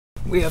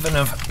We have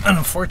an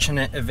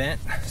unfortunate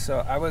event.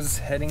 So I was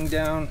heading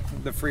down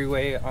the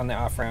freeway on the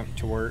off-ramp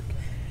to work,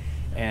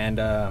 and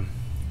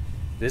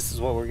this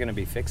is what we're going to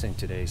be fixing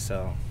today.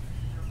 So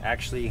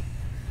actually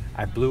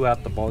I blew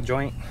out the ball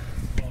joint.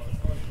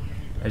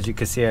 As you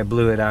can see, I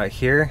blew it out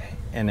here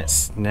and it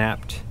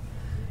snapped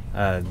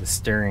the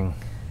steering,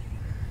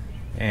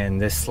 and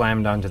this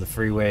slammed onto the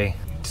freeway.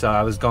 So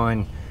I was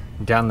going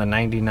down the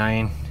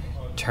 99,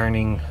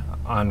 turning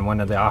on one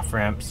of the off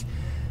ramps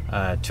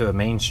to a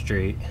main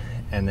street,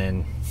 and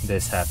then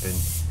this happened.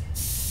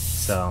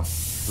 So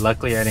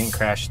luckily I didn't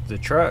crash the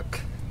truck,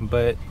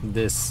 but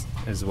this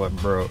is what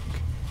broke.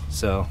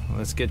 So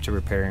let's get to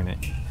repairing it.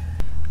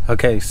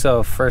 Okay,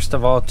 so first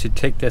of all, to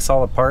take this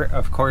all apart,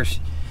 of course,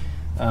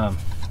 I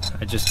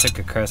just took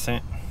a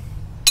crescent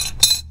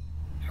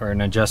or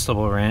an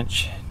adjustable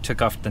wrench,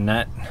 took off the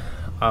nut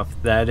off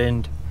that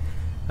end,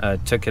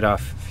 took it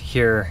off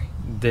here.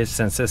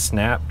 Since this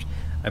snapped,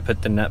 I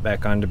put the nut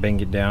back on to bang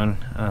it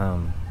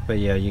down, but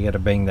yeah, you got to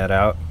bang that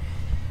out.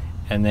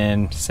 And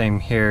then same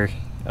here,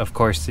 of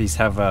course these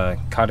have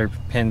cotter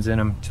pins in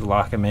them to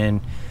lock them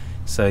in,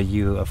 so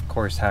you of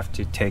course have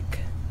to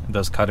take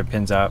those cotter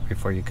pins out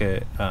before you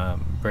could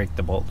break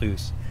the bolt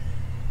loose.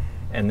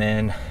 And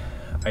then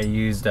I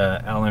used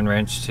an Allen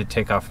wrench to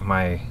take off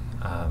my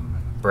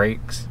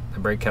brakes, the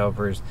brake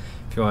calipers.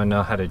 If you want to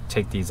know how to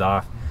take these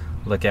off,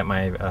 look at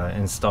my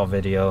install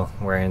video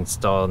where I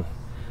installed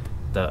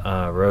the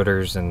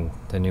rotors and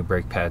the new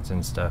brake pads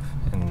and stuff,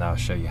 and I'll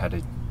show you how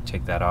to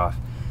take that off.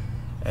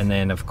 And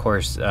then of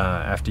course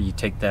after you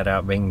take that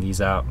out, bang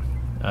these out.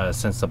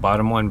 Since the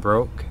bottom one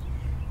broke,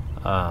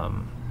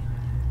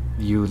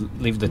 you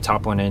leave the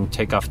top one in,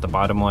 take off the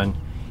bottom one,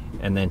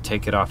 and then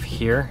take it off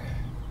here.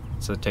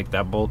 So take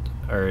that bolt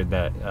or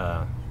that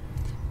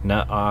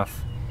nut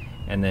off,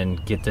 and then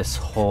get this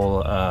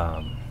whole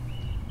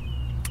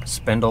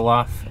spindle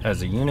off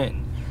as a unit,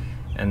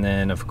 and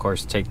then of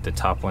course take the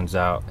top ones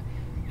out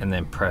and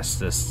then press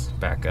this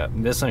back up.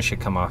 This one should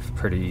come off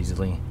pretty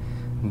easily.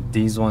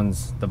 These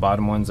ones, the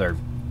bottom ones, are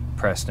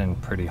pressed in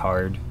pretty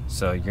hard,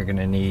 so you're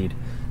gonna need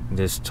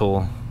this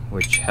tool,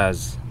 which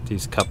has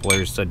these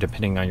couplers. So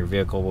depending on your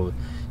vehicle will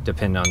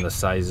depend on the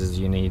sizes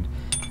you need,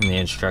 and the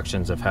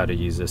instructions of how to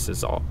use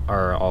this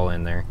are all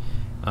in there.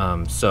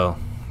 So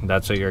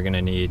that's what you're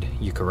gonna need.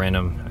 You can rent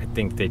them. I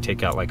think they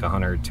take out like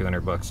 100 or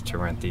 200 bucks to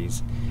rent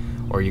these,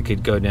 or you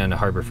could go down to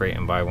Harbor Freight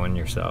and buy one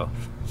yourself.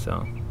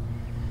 So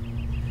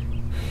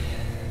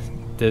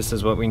this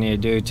is what we need to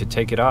do to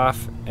take it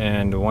off,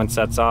 and once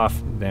that's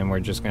off, then we're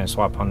just going to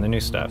swap on the new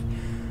stuff.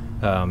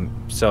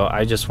 So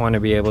I just want to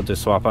be able to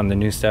swap on the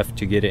new stuff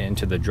to get it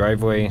into the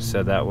driveway,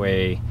 so that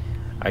way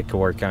I could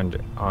work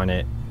on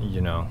it, you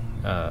know,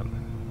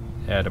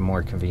 at a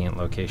more convenient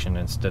location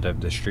instead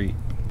of the street,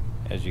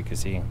 as you can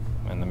see,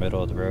 in the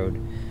middle of the road.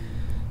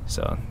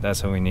 So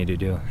that's what we need to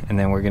do. And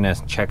then we're going to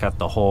check out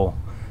the whole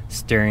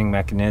steering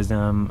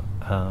mechanism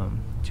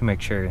to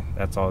make sure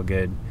that's all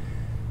good,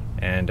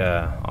 and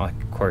of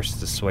course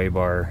the sway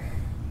bar,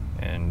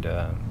 and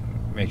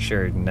make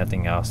sure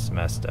nothing else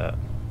messed up.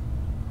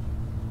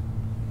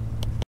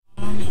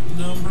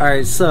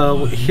 Alright,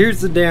 so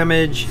here's the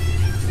damage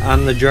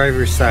on the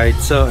driver's side.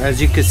 So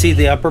as you can see,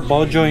 the upper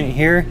ball joint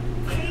here,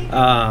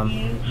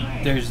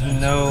 there's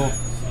no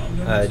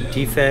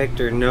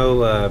defect or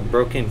no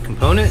broken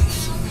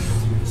components,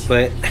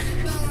 but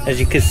as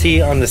you can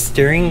see on the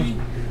steering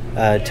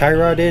tie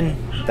rod end,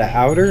 the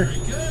outer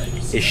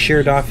is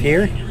sheared off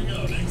here,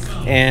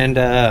 and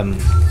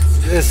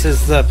this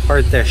is the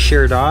part that's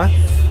sheared off.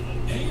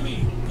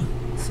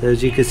 So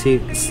as you can see,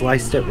 it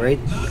sliced it right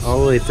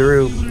all the way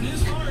through.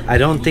 I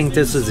don't think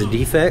this is a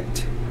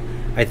defect.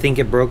 I think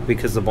it broke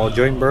because the ball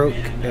joint broke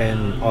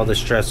and all the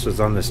stress was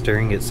on the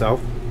steering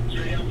itself.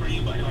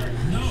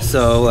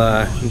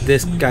 So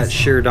this got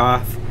sheared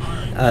off.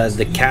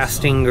 The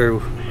casting, or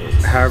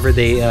however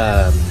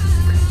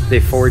they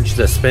forged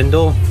the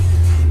spindle,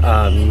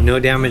 no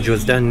damage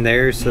was done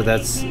there, so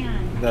that's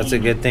a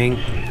good thing.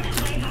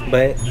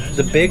 But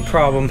the big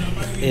problem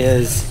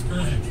is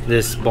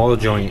this ball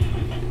joint.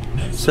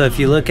 So if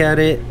you look at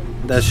it,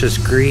 that's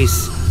just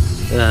grease.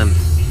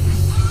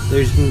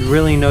 There's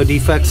really no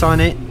defects on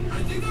it.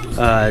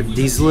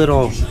 These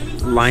little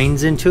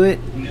lines into it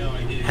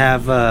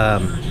have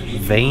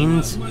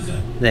veins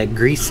that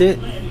grease it,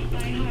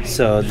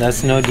 so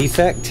that's no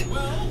defect.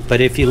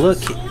 But if you look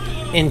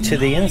into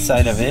the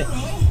inside of it,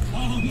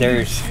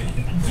 there's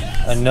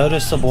a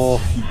noticeable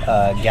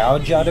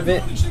gouge out of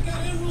it,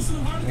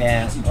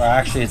 and or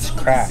actually it's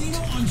cracked.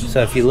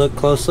 So if you look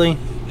closely,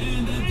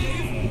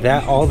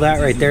 all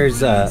that right there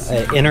is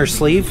an inner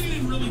sleeve,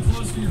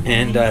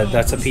 and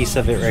that's a piece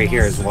of it right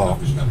here as well.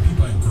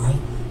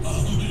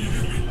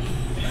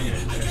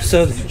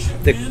 So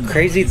the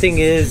crazy thing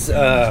is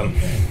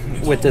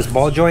with this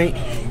ball joint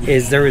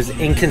is there was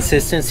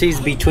inconsistencies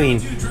between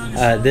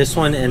this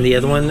one and the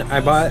other one I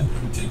bought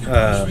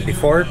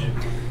before.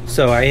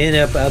 So I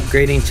ended up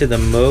upgrading to the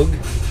Moog,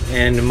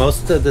 and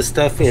most of the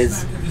stuff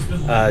is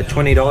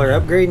 $20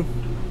 upgrade,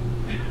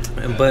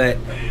 but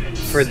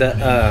for the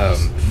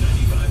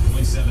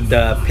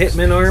the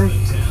pitman arm,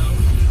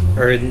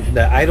 or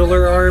the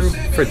idler arm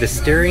for the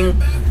steering,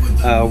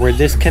 where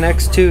this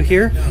connects to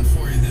here,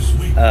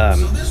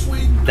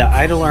 the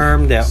idle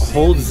arm that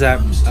holds that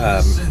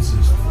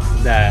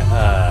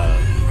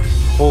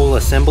whole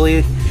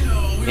assembly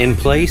in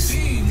place,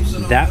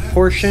 that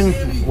portion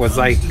was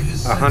like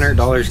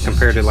 $100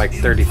 compared to like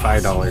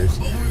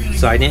 $35.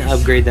 So I didn't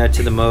upgrade that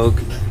to the Moog,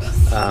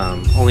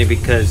 only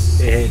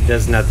because it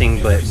does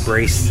nothing but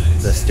brace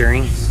the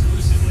steering,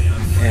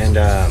 and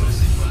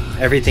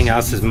everything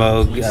else is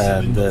Moog.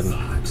 The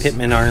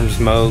pitman arms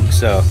Moog,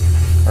 so,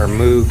 or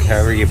Moog,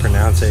 however you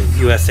pronounce it,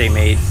 USA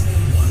made.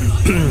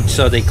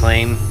 So they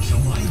claim.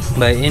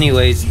 But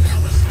anyways,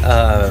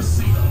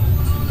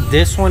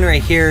 this one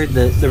right here,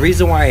 the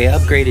reason why I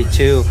upgraded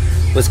too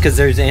was because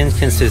there's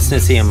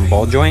inconsistency in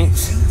ball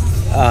joints.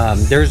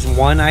 There's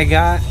one I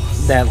got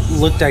that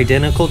looked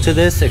identical to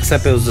this,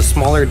 except it was a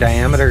smaller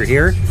diameter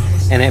here,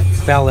 and it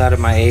fell out of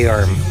my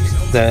A-arm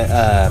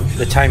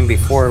the time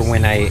before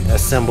when I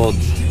assembled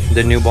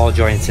the new ball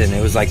joints in.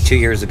 It was like 2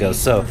 years ago.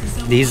 So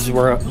this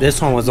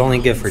one was only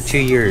good for 2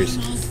 years,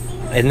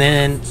 and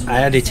then I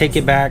had to take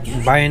it back,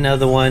 buy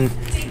another one,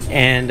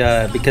 and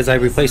because I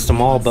replaced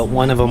them all, but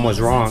one of them was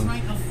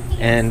wrong.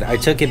 And I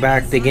took it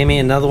back. They gave me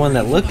another one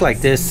that looked like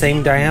this,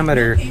 same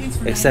diameter,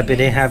 except it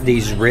didn't have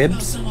these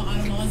ribs,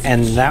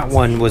 and that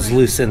one was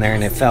loose in there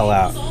and it fell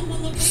out.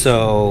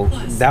 So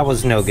that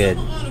was no good.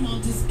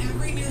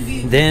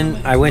 Then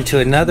I went to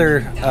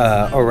another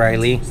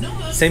O'Reilly.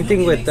 Same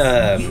thing with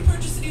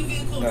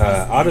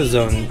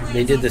AutoZone.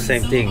 They did the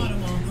same thing.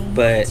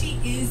 But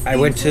I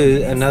went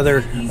to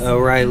another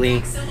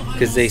O'Reilly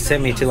because they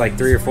sent me to like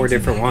 3 or 4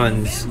 different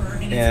ones,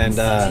 and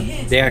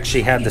they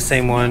actually had the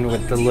same one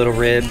with the little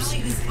ribs.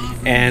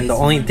 And the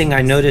only thing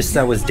I noticed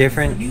that was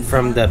different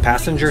from the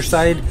passenger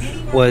side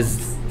was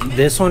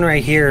this one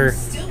right here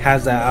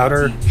has an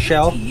outer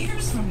shell,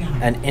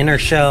 an inner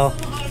shell,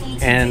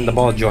 and the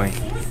ball joint.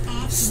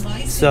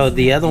 So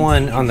the other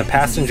one on the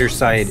passenger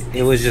side,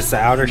 it was just the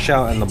outer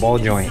shell and the ball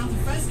joint.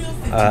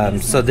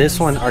 So this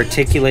one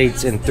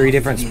articulates in 3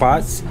 different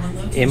spots.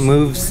 It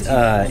moves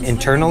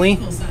internally,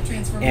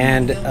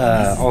 and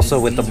also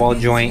with the ball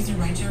joint,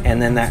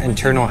 and then that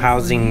internal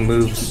housing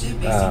moves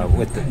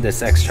with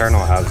this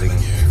external housing.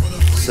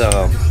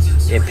 So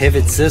it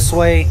pivots this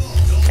way,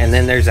 and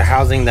then there's a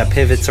housing that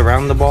pivots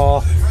around the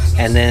ball,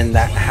 and then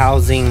that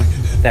housing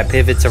that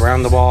pivots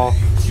around the ball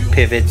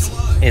pivots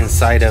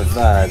inside of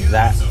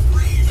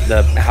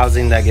the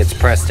housing that gets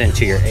pressed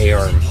into your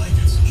A-arm.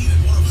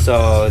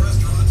 So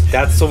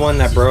that's the one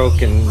that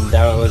broke, and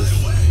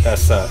that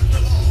sucked.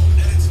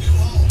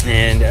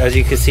 And as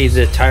you can see,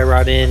 the tie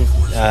rod end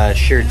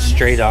sheared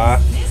straight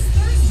off.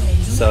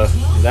 So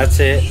that's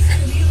it.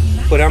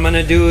 What I'm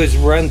gonna do is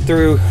run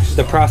through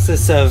the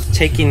process of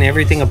taking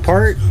everything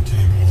apart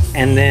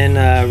and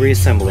then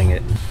reassembling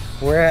it.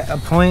 We're at a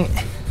point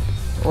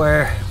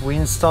where we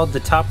installed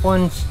the top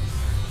ones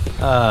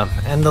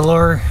and the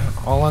lower,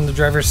 all on the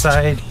driver's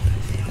side,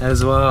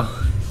 as well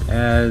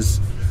as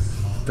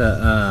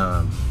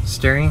the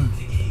steering.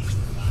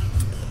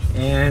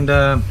 And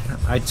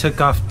I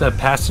took off the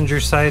passenger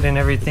side and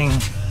everything,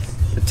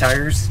 the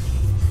tires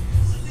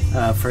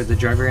for the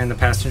driver and the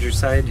passenger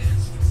side.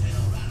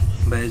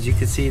 But as you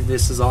can see,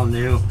 this is all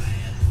new.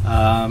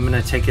 I'm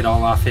gonna take it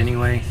all off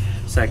anyway,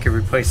 so I can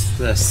replace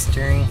the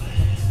steering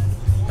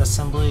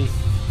assembly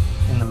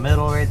in the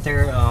middle right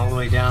there, all the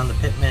way down the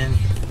pitman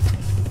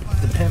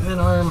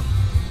arm,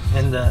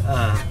 and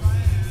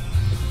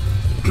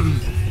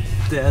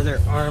the other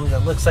arm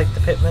that looks like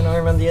the pitman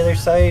arm on the other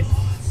side,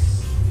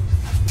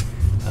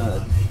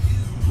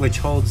 which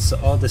holds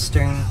all the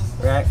steering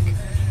rack.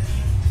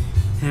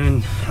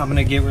 And I'm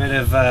gonna get rid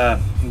of that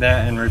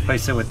and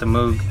replace it with the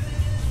Moog.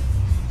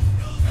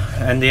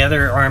 And the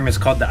other arm is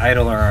called the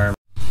idler arm.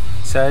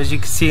 So as you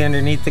can see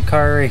underneath the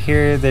car right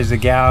here, there's a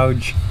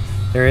gouge.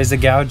 There is a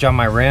gouge on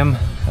my rim,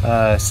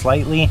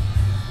 slightly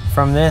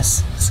from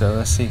this. So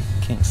let's see,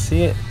 can you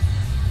see it?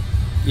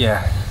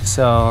 Yeah,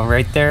 so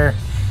right there,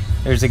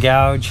 there's a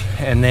gouge.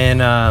 And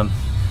then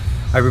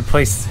I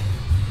replaced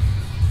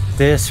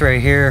this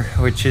right here,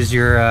 which is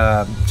your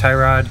tie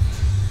rod.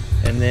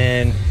 And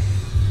then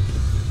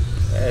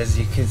as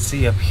you can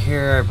see up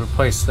here, I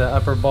replaced the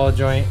upper ball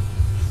joint,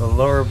 the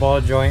lower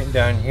ball joint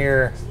down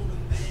here,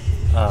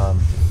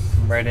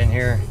 right in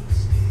here,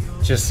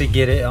 just to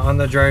get it on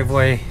the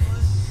driveway.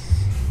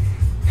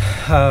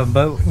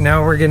 But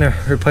now we're gonna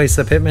replace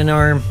the pitman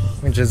arm,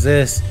 which is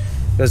this,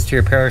 goes to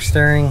your power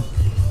steering,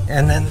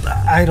 and then the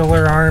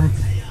idler arm,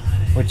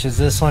 which is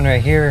this one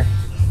right here.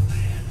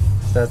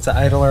 That's the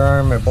idler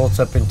arm, it bolts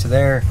up into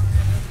there.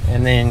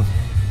 And then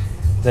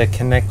the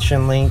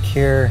connection link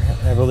here,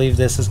 I believe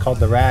this is called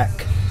the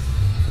rack.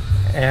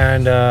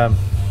 And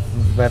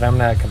but I'm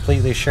not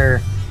completely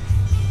sure.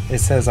 It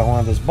says on one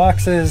of those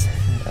boxes,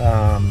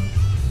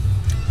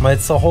 but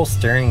it's the whole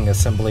steering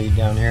assembly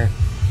down here.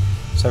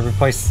 So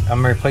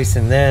I'm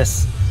replacing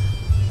this.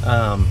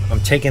 I'm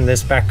taking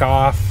this back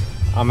off.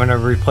 I'm gonna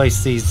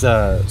replace these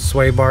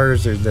sway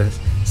bars, or the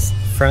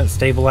front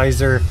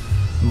stabilizer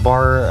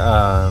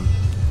bar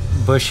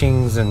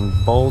bushings and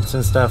bolts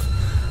and stuff,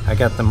 I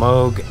got the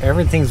Moog.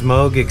 Everything's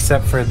Moog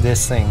except for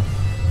this thing,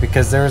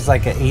 because there was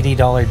like an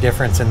 $80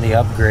 difference in the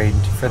upgrade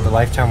for the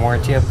lifetime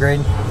warranty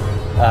upgrade.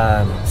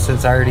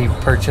 Since I already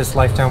purchased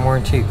lifetime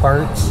warranty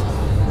parts,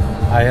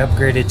 I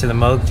upgraded to the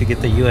Moog to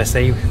get the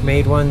USA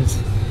made ones.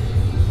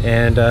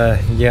 And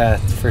yeah,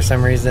 for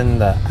some reason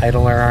the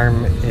idler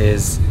arm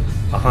is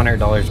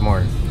 $100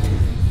 more.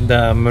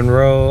 The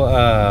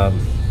Monroe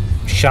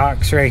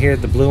shocks right here,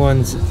 the blue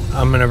ones,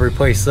 I'm gonna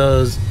replace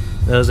those.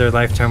 Those are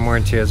lifetime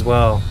warranty as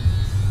well.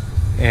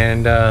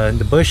 And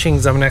the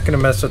bushings, I'm not gonna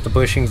mess with the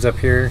bushings up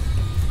here.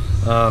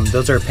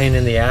 Those are a pain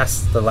in the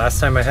ass the last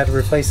time I had to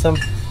replace them.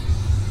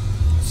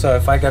 So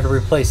if I got to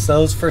replace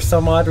those for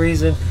some odd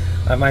reason,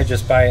 I might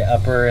just buy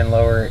upper and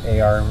lower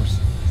A-arms.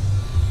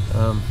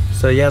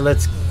 So yeah,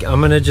 I'm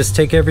gonna just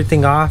take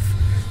everything off,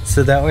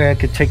 so that way I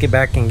could take it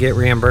back and get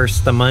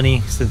reimbursed the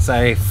money, since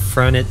I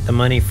fronted the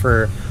money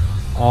for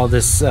all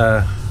this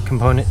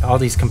all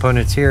these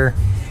components here.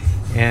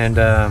 And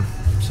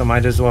so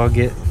might as well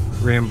get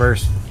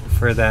reimbursed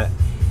for that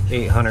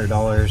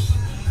 $800.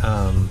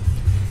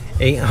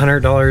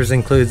 $800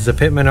 includes the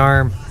pitman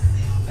arm,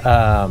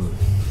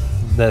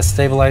 the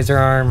stabilizer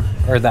arm,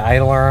 or the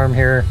idler arm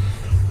here,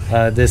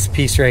 this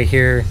piece right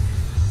here,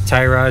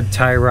 tie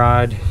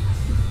rod,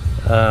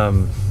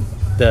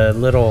 the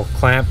little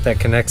clamp that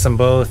connects them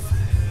both,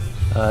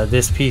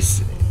 this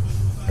piece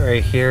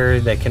right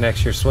here that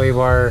connects your sway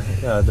bar,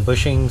 the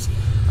bushings,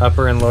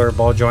 upper and lower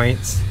ball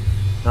joints.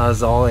 That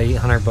was all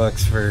 800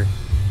 bucks for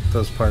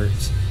those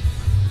parts.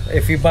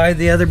 If you buy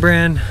the other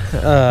brand,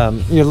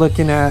 you're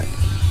looking at,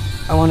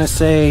 I want to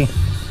say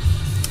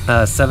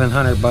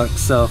 700 bucks.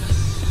 So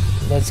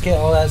let's get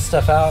all that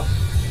stuff out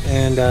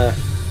and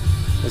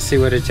let's see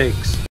what it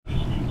takes.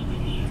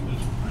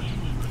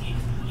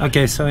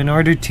 Okay, so in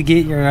order to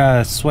get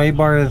your sway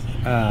bar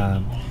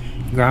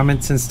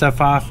grommets and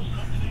stuff off,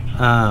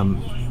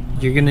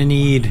 you're gonna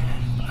need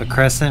a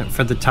crescent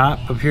for the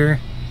top up here.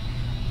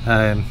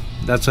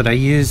 That's what I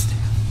used.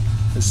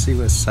 Let's see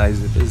what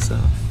size it is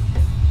though.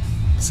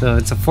 So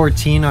it's a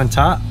 14 on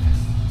top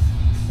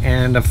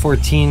and a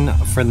 14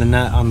 for the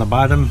nut on the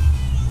bottom.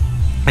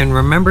 And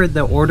remember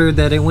the order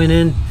that it went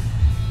in,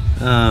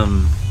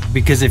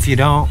 because if you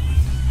don't,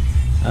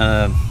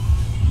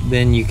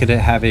 then you could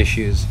have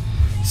issues.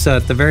 So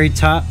at the very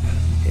top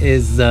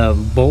is the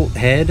bolt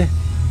head,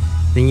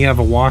 then you have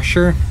a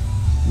washer,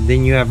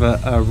 then you have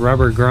a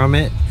rubber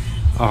grommet,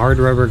 a hard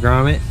rubber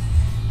grommet,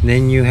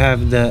 then you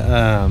have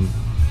the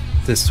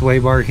sway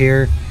bar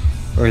here,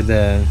 or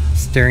the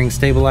steering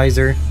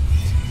stabilizer,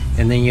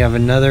 and then you have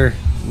another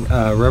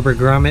rubber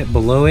grommet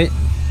below it,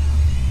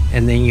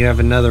 and then you have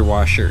another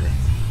washer.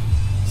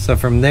 So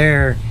from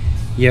there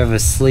you have a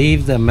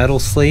sleeve, the metal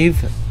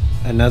sleeve,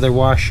 another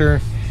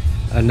washer,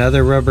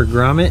 another rubber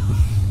grommet,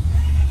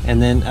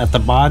 and then at the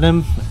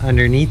bottom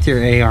underneath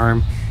your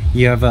A-arm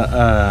you have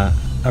a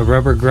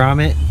rubber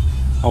grommet,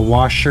 a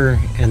washer,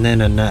 and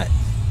then a nut.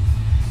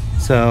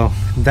 So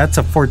that's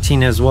a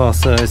 14 as well.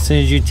 So as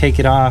soon as you take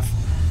it off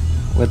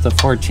with the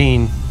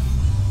 14,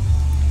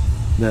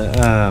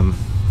 the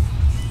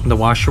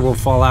washer will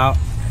fall out,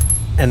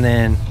 and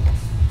then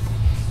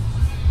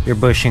your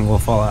bushing will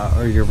fall out,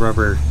 or your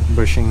rubber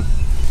bushing.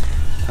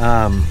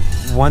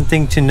 One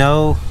thing to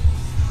know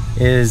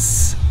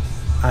is,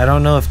 I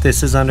don't know if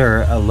this is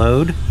under a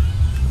load,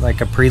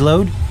 like a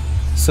preload.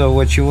 So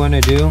what you want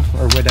to do,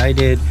 or what I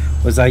did,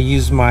 was I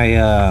used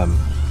my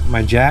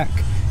my jack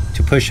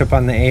to push up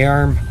on the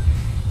A-arm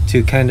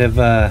to kind of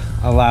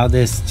allow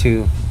this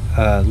to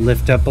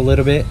lift up a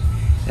little bit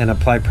and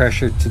apply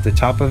pressure to the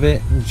top of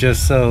it,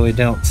 just so it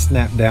don't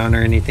snap down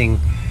or anything.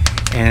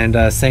 And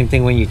same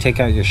thing when you take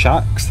out your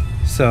shocks.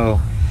 So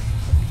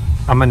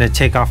I'm going to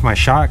take off my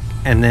shock,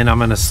 and then I'm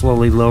going to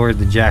slowly lower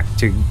the jack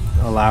to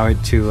allow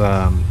it to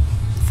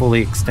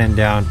fully extend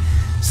down,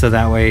 so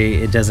that way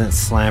it doesn't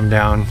slam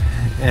down.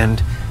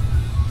 And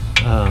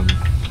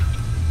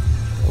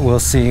we'll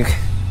see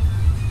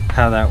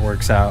how that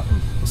works out.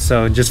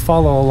 So just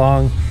follow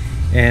along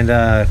and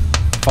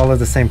follow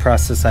the same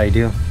process I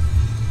do.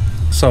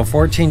 So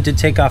 14 to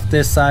take off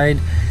this side,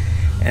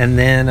 and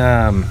then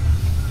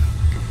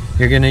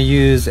you're gonna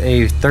use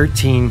a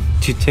 13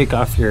 to take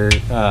off your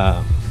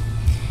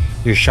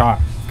shock.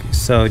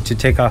 So to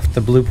take off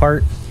the blue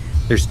part,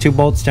 there's 2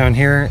 bolts down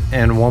here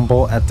and 1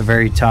 bolt at the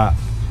very top.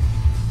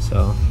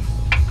 So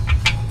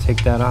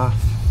take that off.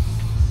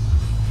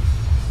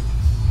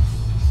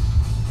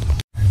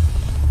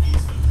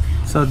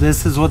 So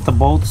this is what the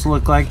bolts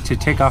look like to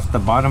take off the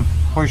bottom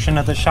portion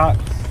of the shock.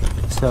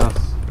 So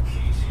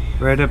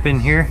right up in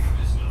here,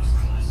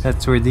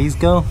 that's where these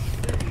go.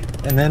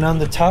 And then on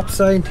the top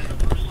side,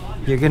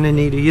 you're gonna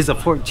need to use a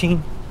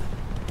 14mm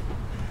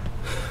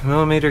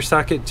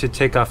socket to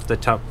take off the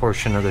top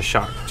portion of the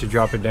shock, to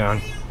drop it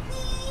down.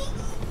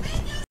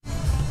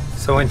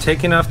 So when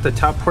taking off the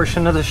top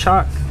portion of the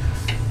shock,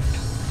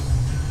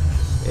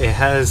 it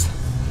has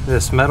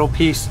this metal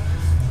piece,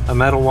 a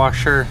metal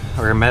washer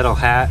or a metal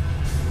hat,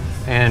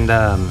 and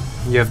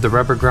you have the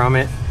rubber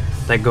grommet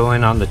that go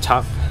in on the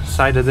top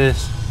side of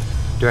this,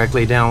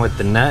 directly down with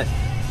the nut.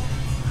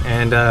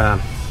 And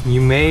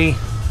you may,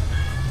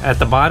 at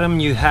the bottom,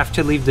 you have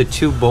to leave the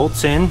 2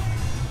 bolts in.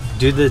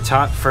 Do the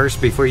top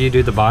first before you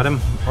do the bottom,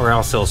 or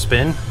else it'll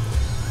spin.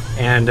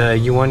 And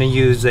you want to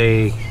use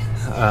a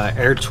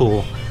air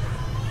tool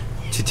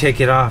to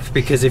take it off,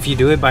 because if you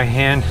do it by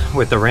hand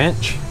with a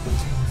wrench,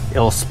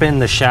 it'll spin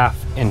the shaft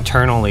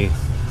internally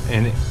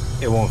and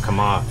it won't come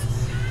off.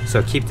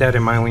 So keep that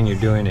in mind when you're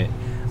doing it,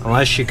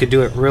 unless you could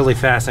do it really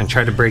fast and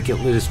try to break it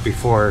loose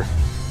before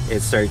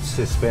it starts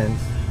to spin.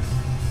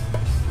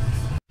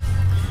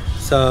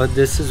 So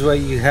this is what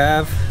you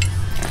have.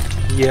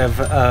 You have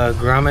a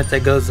grommet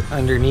that goes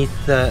underneath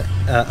the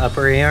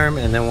upper A-arm,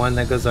 and then one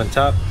that goes on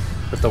top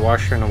with the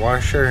washer and a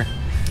washer.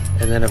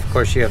 And then of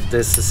course you have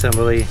this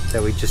assembly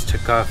that we just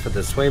took off of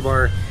the sway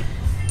bar,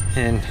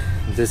 and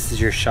this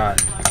is your shock.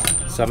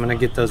 So I'm gonna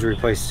get those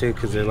replaced too,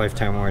 because they're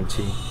lifetime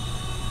warranty.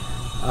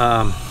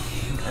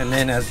 And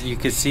then as you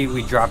can see,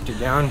 we dropped it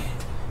down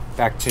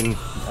back to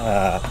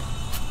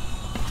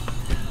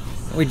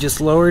we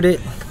just lowered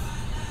it,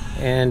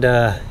 and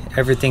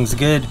everything's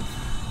good.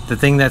 The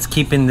thing that's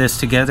keeping this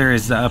together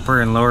is the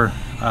upper and lower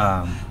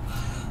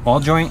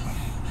ball joint.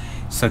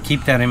 So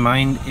keep that in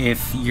mind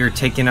if you're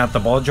taking out the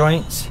ball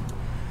joints.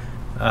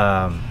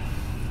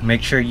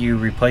 Make sure you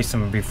replace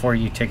them before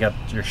you take out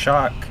your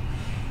shock,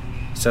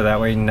 so that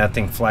way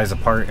nothing flies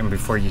apart, and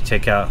before you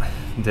take out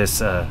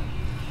this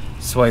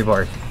sway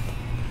bar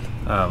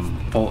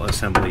bolt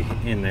assembly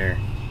in there.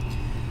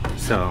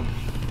 So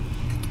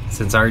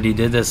since I already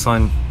did this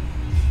one,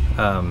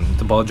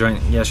 the ball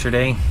joint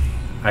yesterday,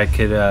 I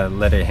could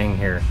let it hang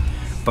here.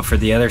 But for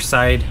the other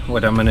side,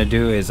 what I'm gonna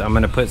do is I'm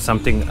gonna put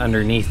something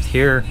underneath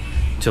here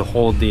to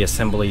hold the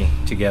assembly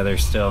together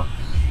still,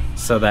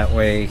 so that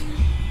way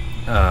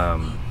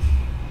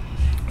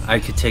I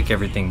could take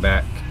everything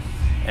back,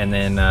 and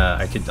then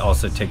I could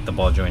also take the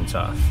ball joints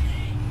off.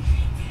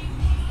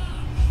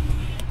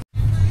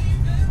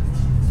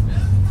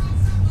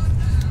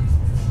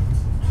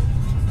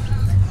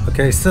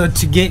 Okay, so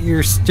to get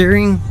your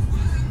steering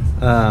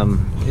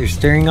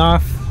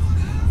off,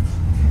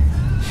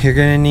 you're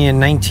gonna need a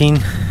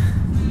 19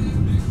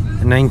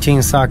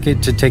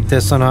 socket to take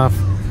this one off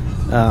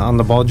on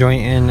the ball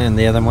joint end, and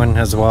the other one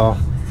as well.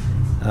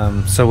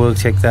 So we'll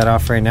take that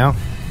off right now.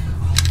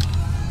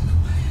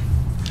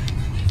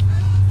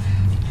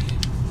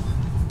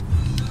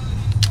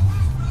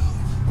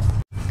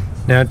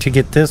 Now to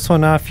get this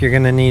one off, you're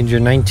gonna need your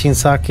 19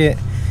 socket,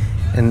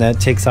 and that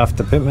takes off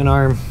the pitman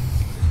arm.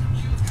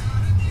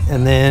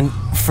 And then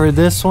for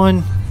this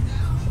one,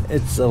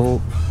 it's a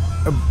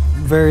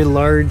very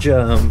large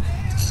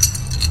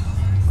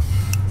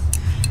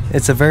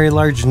it's a very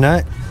large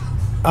nut.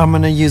 I'm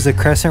gonna use a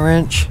crescent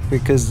wrench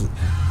because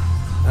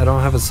I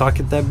don't have a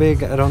socket that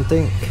big, I don't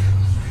think.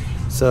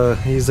 So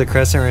use a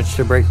crescent wrench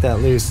to break that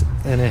loose,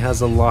 and it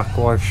has a lock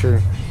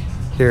washer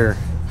here.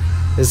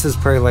 This is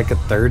probably like a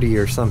 30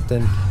 or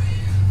something.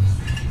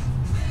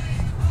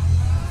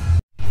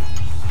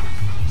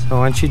 So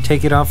once you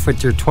take it off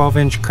with your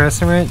 12-inch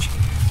crescent wrench,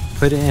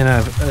 put it in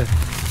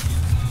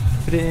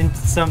put it into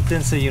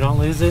something so you don't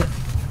lose it.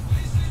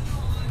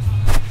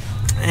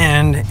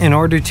 And in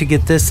order to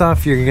get this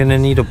off, you're gonna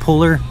need a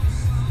puller.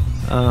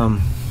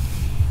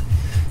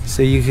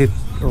 So you could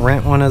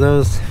rent one of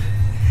those.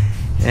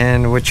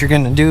 And what you're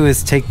gonna do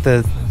is take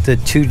the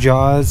 2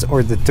 jaws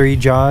or the 3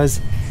 jaws,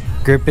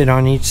 grip it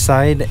on each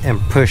side and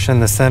push in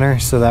the center,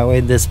 so that way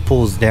this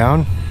pulls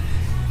down.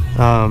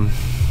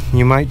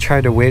 You might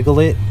try to wiggle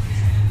it,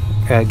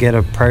 get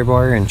a pry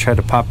bar and try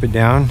to pop it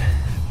down,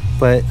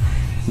 but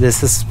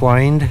this is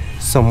splined,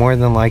 so more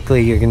than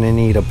likely you're gonna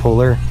need a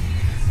puller,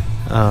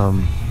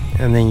 and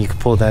then you can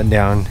pull that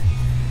down.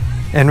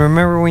 And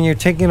remember, when you're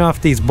taking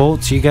off these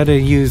bolts, you got to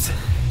use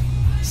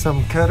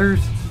some cutters.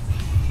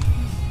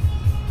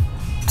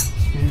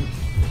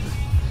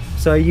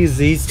 So I use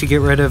these to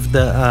get rid of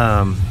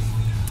the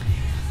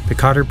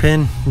cotter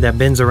pin that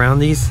bends around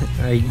these.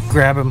 I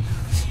grab them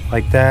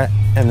like that,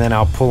 and then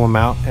I'll pull them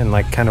out and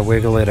like kind of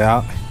wiggle it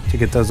out to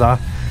get those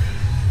off.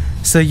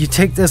 So you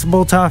take this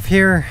bolt off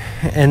here,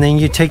 and then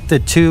you take the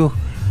 2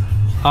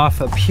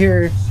 off up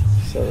here.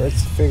 So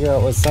let's figure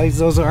out what size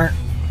those are.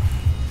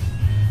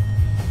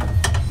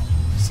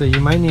 So you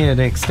might need an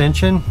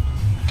extension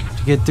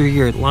to get through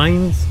your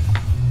lines.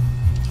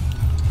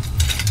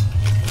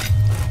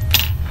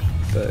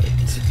 But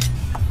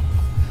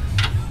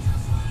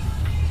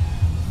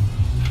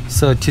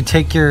so to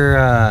take your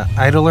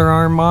idler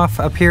arm off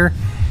up here,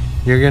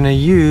 you're gonna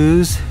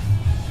use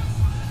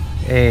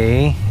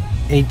a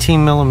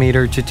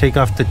 18mm to take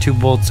off the 2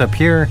 bolts up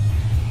here,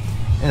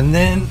 and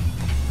then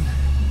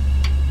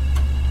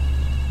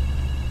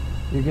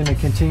you're gonna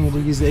continue to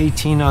use the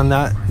 18 on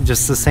that,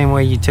 just the same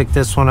way you took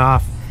this one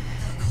off.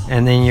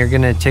 And then you're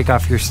gonna take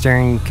off your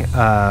steering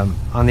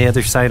on the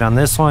other side on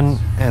this one,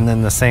 and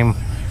then the same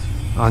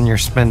on your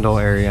spindle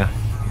area,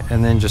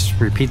 and then just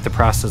repeat the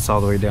process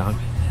all the way down.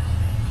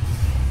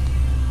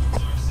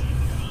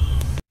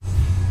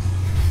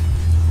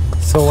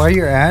 So while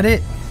you're at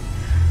it,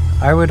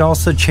 I would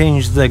also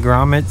change the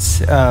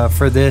grommets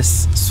for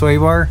this sway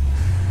bar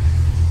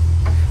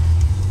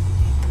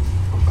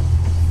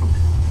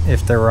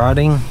if they're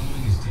rotting.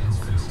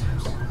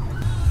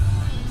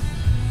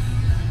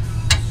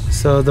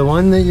 So the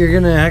one that you're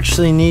gonna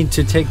actually need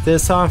to take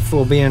this off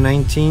will be a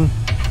 19.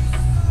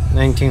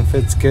 19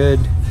 fits good.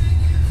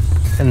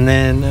 And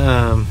then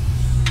an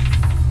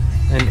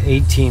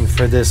 18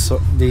 for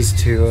these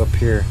two up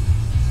here.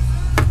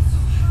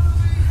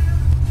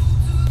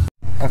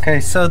 Okay,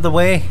 so the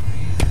way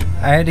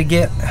I had to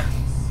get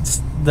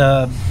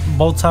the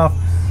bolts off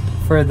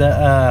for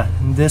the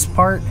this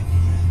part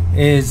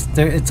is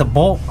it's a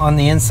bolt on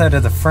the inside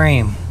of the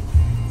frame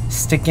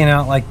sticking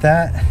out like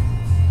that,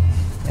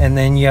 and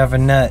then you have a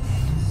nut.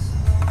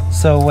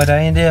 So what I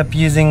ended up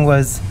using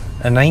was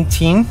a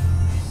 19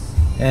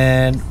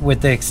 and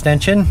with the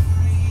extension,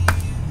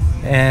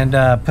 and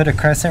put a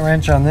crescent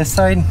wrench on this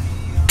side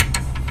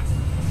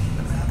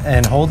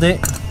and hold it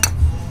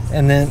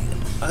and then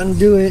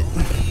undo it,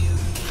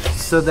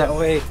 so that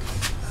way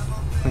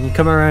when you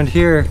come around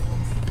here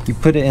you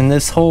put it in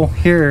this hole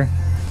here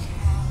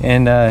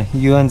and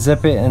you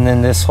unzip it, and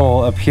then this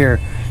hole up here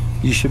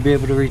you should be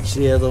able to reach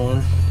the other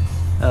one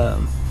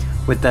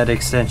with that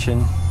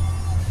extension.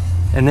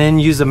 And then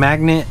use a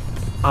magnet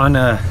on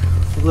a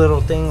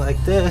little thing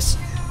like this.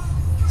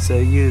 So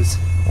use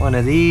one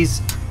of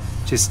these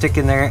to stick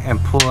in there and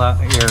pull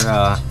out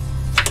your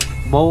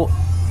bolt,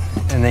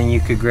 and then you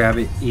could grab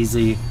it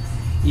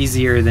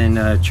easier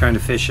than trying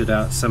to fish it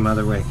out some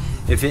other way.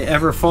 If it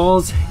ever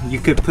falls, you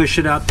could push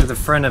it out to the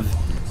front of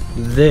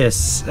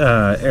this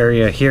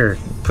area here,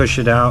 push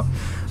it out,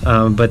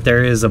 but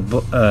there is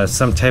a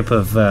some type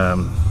of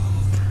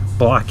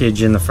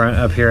blockage in the front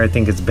up here. I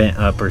think it's bent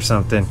up or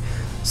something,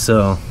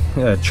 so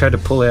try to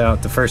pull it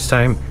out the first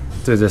time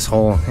through this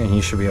hole and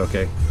you should be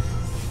okay.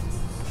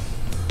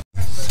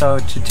 So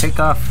to take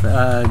off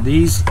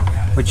these,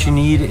 what you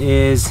need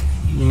is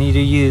you need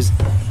to use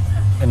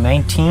a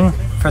 19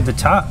 for the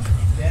top,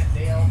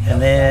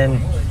 and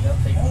then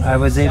I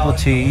was able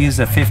to use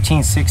a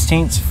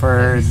 15/16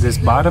 for this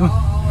bottom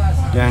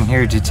down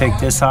here to take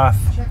this off.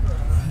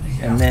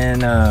 And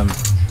then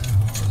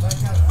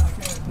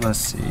let's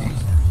see,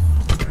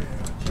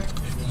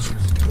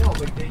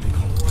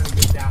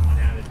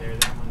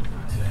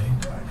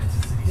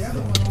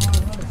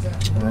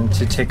 and then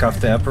to take off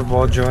the upper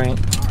ball joint,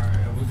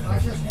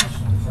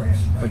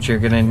 what you're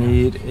gonna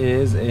need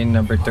is a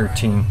number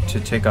 13 to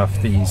take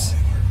off these,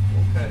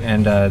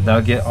 and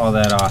they'll get all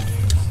that off.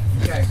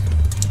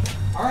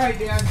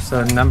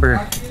 So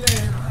number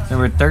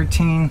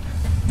 13,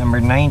 number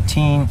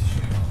 19,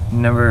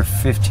 number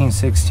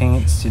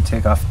 15/16 to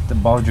take off the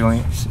ball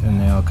joints,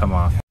 and they'll come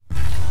off.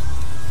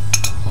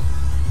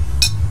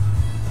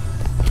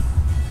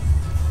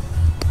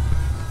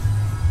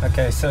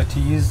 Okay, so to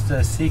use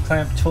the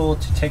C-clamp tool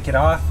to take it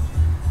off,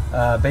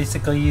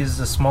 basically use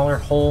the smaller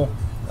hole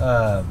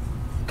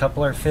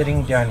coupler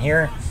fitting down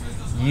here.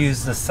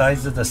 Use the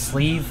size of the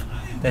sleeve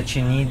that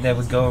you need that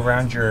would go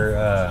around your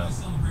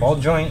ball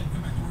joint.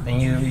 Then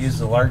you use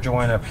the larger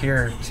one up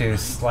here to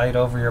slide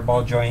over your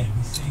ball joint,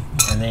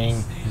 and then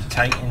you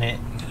tighten it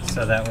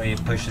so that way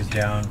it pushes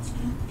down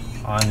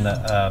on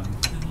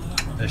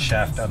the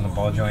shaft on the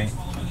ball joint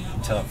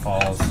until it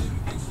falls.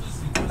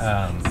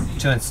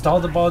 To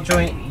install the ball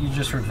joint, you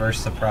just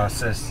reverse the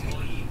process.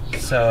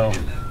 So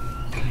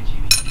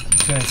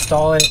to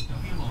install it,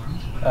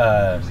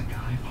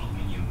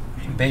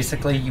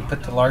 basically you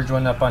put the large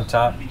one up on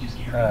top.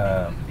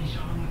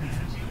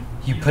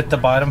 You put the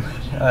bottom,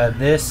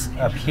 this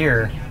up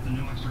here,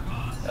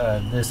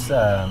 this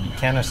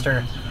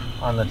canister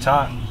on the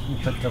top. You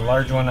put the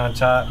large one on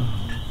top,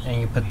 and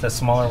you put the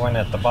smaller one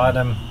at the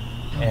bottom,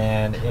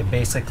 and it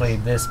basically,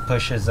 this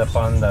pushes up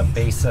on the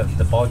base of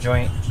the ball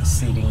joint,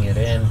 seating it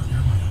in.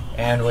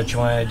 And what you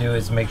want to do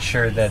is make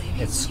sure that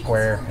it's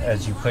square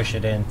as you push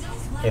it in.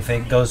 If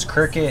it goes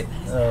crooked,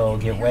 it'll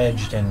get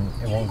wedged and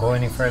it won't go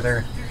any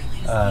further.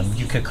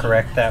 You could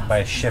correct that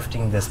by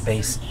shifting this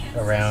base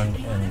around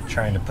and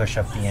trying to push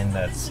up the end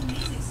that's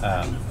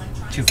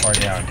too far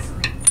down.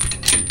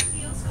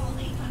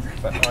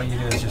 But all you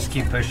do is just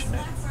keep pushing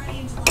it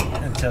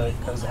until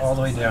it goes all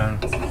the way down.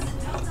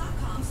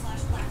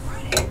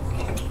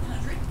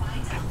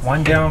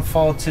 One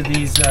downfall to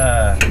these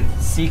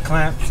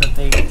C-clamps that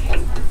they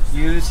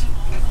use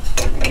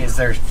is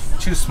they're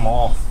too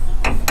small.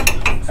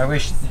 I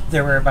wish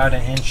they were about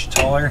an inch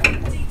taller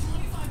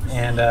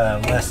and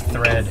less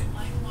thread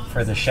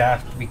for the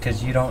shaft,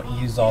 because you don't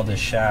use all the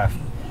shaft,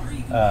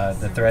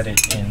 the threaded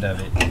end of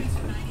it.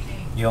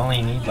 You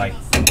only need like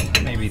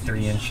maybe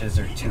 3 inches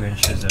or 2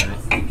 inches of it.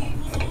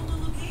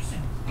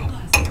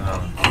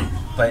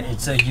 But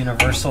it's a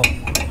universal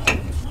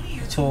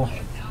tool,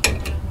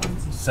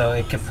 so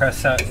it can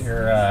press out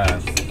your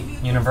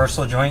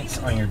universal joints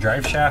on your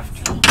drive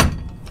shaft,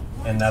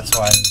 and that's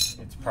why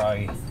it's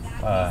probably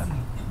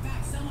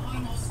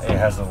it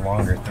has a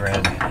longer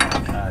thread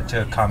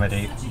to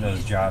accommodate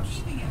those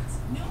jobs.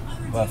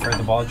 But for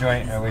the ball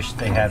joint, I wish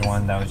they had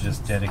one that was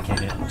just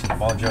dedicated to the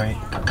ball joint,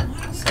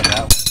 so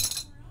that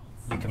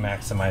way you can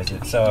maximize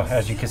it. So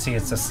as you can see,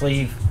 it's a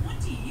sleeve.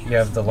 You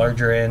have the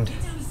larger end.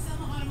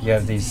 You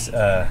have these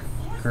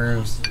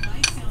grooves.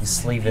 You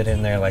sleeve it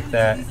in there like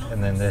that,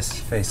 and then this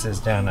faces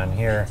down on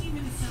here,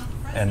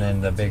 and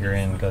then the bigger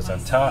end goes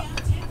on top.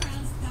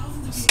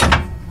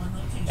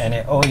 And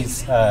it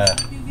always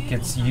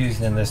gets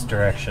used in this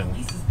direction.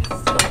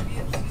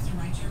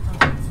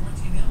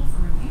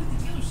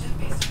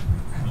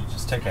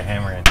 Just take a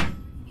hammer in.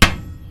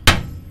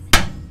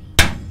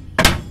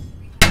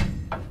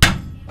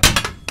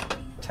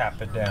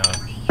 Tap it down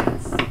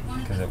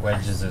because it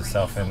wedges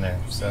itself in there.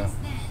 So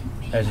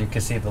as you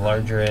can see, the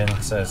larger end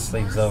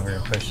sleeves over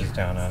and pushes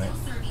down on it.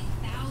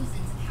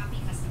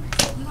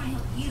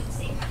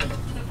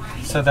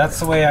 So that's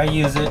the way I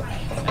use it.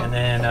 And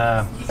then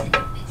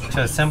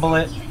to assemble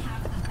it,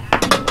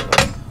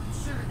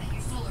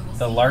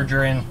 the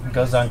larger end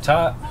goes on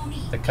top,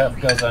 the cup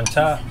goes on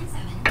top,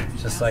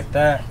 just like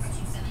that.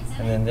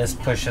 And then this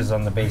pushes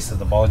on the base of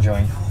the ball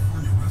joint.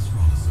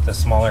 The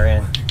smaller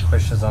end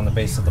pushes on the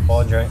base of the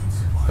ball joint,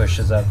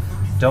 pushes up.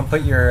 Don't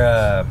put your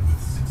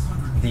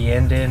the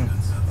end in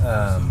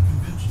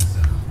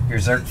your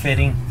Zerk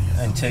fitting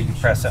until you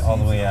press it all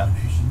the way out.